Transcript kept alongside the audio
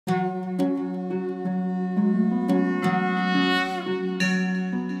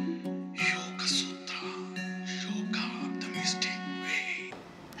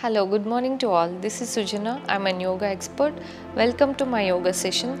Hello, good morning to all. This is Sujana. I'm a yoga expert. Welcome to my yoga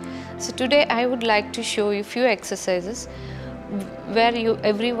session. So today I would like to show you a few exercises where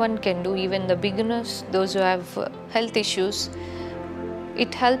everyone can do, even the beginners, those who have health issues.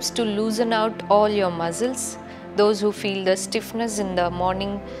 It helps to loosen out all your muscles, those who feel the stiffness in the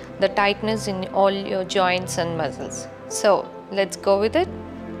morning, the tightness in all your joints and muscles. So let's go with it.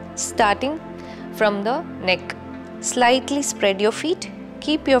 Starting from the neck. Slightly spread your feet.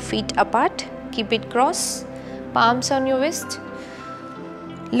 Keep your feet apart, keep it cross, palms on your wrist.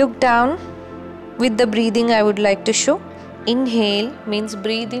 Look down. With the breathing I would like to show. Inhale means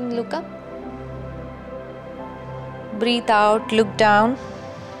breathe in, look up. Breathe out, look down.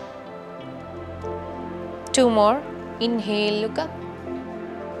 Two more. Inhale, look up.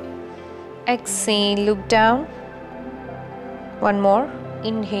 Exhale, look down. One more.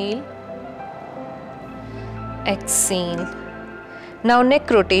 Inhale. Exhale. Now neck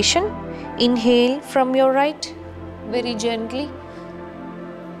rotation. Inhale from your right, very gently.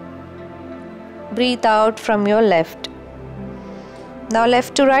 Breathe out from your left. Now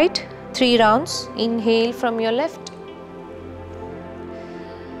left to right, 3 rounds. Inhale from your left.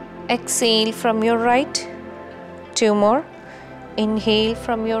 Exhale from your right. 2 more. Inhale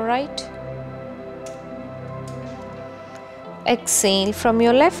from your right. Exhale from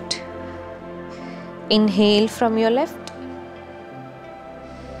your left. Inhale from your left.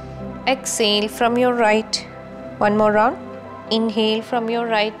 Exhale from your right. One more round. Inhale from your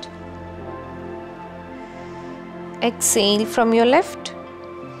right. Exhale from your left.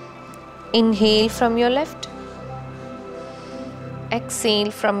 Inhale from your left.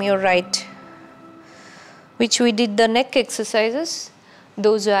 Exhale from your right. Which we did the neck exercises.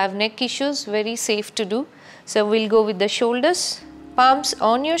 Those who have neck issues, very safe to do. So we'll go with the shoulders. Palms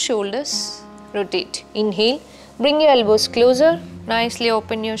on your shoulders. Rotate. Inhale. Bring your elbows closer. Nicely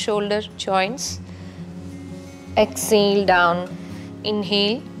open your shoulder joints. Exhale down.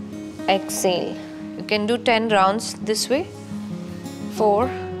 Inhale. Exhale. You can do 10 rounds this way. 4,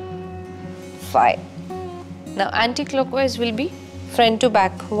 5. Now anti-clockwise will be front to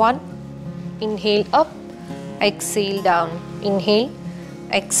back. 1. Inhale up. Exhale down. Inhale.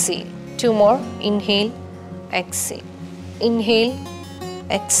 Exhale. 2 more. Inhale. Exhale. Inhale.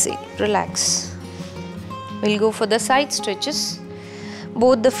 Exhale. Relax. We'll go for the side stretches.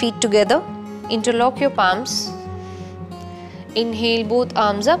 Both the feet together. Interlock your palms. Inhale, both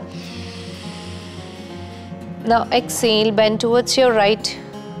arms up. Now exhale, bend towards your right.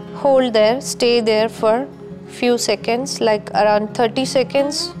 Hold there, stay there for few seconds, like around 30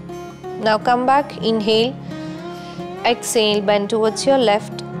 seconds. Now come back, inhale. Exhale, bend towards your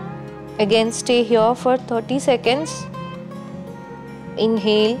left. Again stay here for 30 seconds.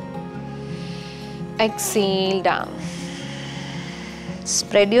 Inhale. Exhale down.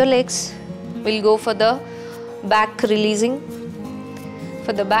 Spread your legs. We'll go for the back releasing.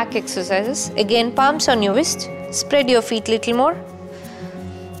 For the back exercises. Again palms on your wrist. Spread your feet little more.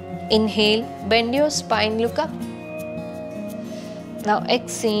 Inhale. Bend your spine. Look up. Now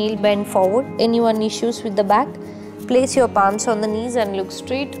exhale. Bend forward. Anyone issues with the back? Place your palms on the knees and look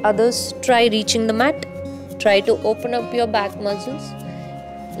straight. Others try reaching the mat. Try to open up your back muscles.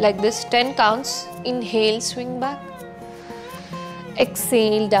 Like this, 10 counts. Inhale, swing back.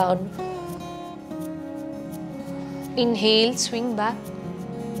 Exhale down. Inhale, swing back.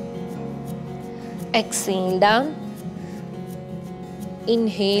 Exhale down.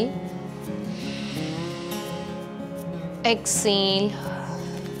 Inhale. Exhale.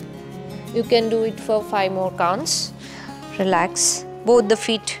 You can do it for 5 more counts. Relax. Both the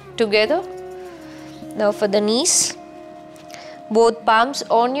feet together. Now for the knees. Both palms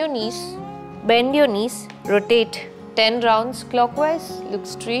on your knees. Bend your knees. Rotate 10 rounds clockwise. Look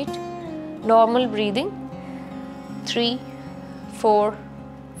straight. Normal breathing. 3, 4,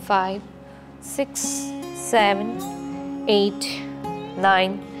 5, 6, 7, 8,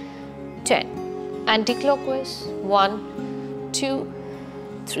 9, 10. Anti-clockwise. 1, 2,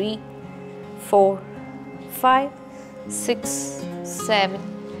 3, 4, 5, 6, 7,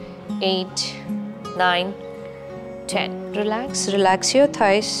 8, 9, 10. Relax. Relax your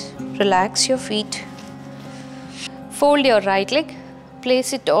thighs. Relax your feet. Fold your right leg.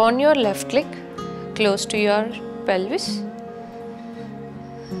 Place it on your left leg, close to your pelvis.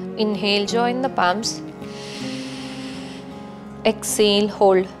 Inhale, join the palms. Exhale,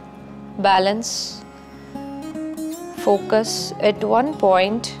 hold. Balance. Focus at one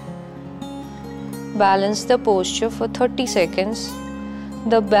point. Balance the posture for 30 seconds.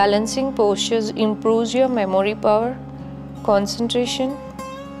 The balancing postures improves your memory power, concentration.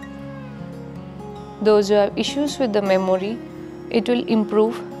 Those who have issues with the memory, it will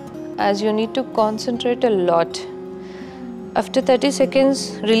improve as you need to concentrate a lot. After 30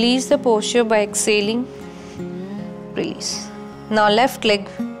 seconds, release the posture by exhaling. Release. Now left leg.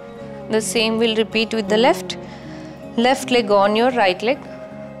 The same will repeat with the left. Left leg on your right leg.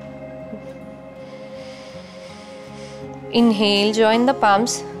 Inhale, join the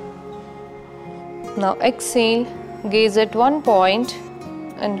palms. Now exhale, gaze at one point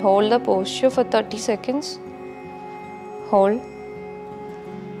and hold the posture for 30 seconds. Hold.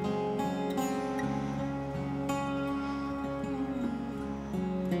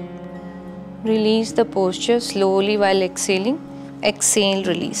 Release the posture slowly while exhaling. Exhale,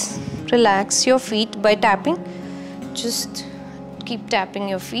 release. Relax your feet by tapping. Just keep tapping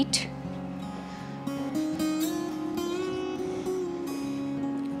your feet.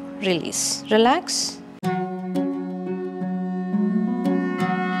 Release. Relax.